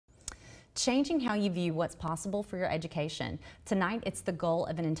Changing how you view what's possible for your education. Tonight, it's the goal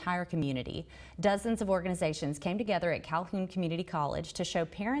of an entire community. Dozens of organizations came together at Calhoun Community College to show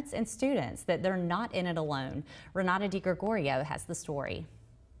parents and students that they're not in it alone. Renata DiGregorio has the story.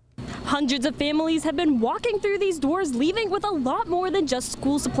 Hundreds of families have been walking through these doors, leaving with a lot more than just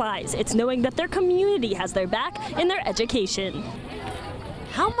school supplies. It's knowing that their community has their back in their education.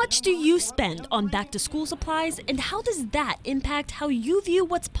 How much do you spend on back-to-school supplies, and how does that impact how you view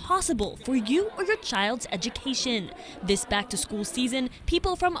what's possible for you or your child's education? This back-to-school season,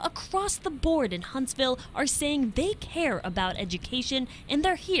 people from across the board in Huntsville are saying they care about education and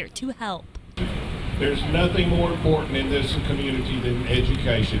they're here to help. There's nothing more important in this community than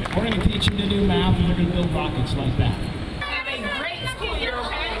education. We're going to teach them to do math, and we're going to build rockets like that. Have a great school year,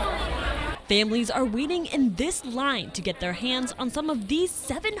 okay? Families are waiting in this line to get their hands on some of these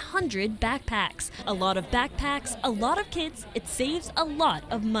 700 backpacks. A lot of backpacks, a lot of kids. It saves a lot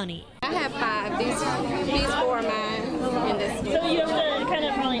of money. I have 5. These 4 are mine. And this. So you have to kind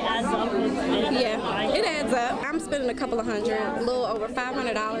of probably adds up. Yeah, it adds up. I'm spending a couple of hundred, a little over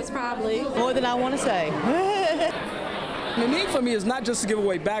 $500 probably. More than I want to say. The need for me is not just to give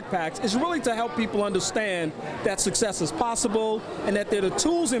away backpacks, it's really to help people understand that success is possible and that there are the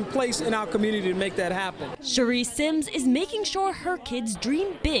tools in place in our community to make that happen. Cherie Sims is making sure her kids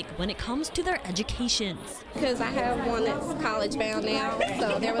dream big when it comes to their educations. Because I have one that's college bound now,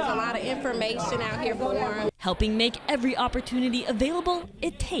 so there was a lot of information out here for them. Helping make every opportunity available,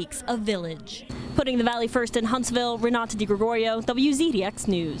 it takes a village. Putting the Valley first in Huntsville, Renata DiGregorio, WZDX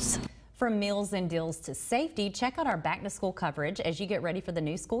News. From meals and deals to safety, check out our back-to-school coverage as you get ready for the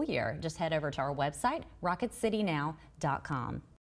new school year. Just head over to our website, rocketcitynow.com.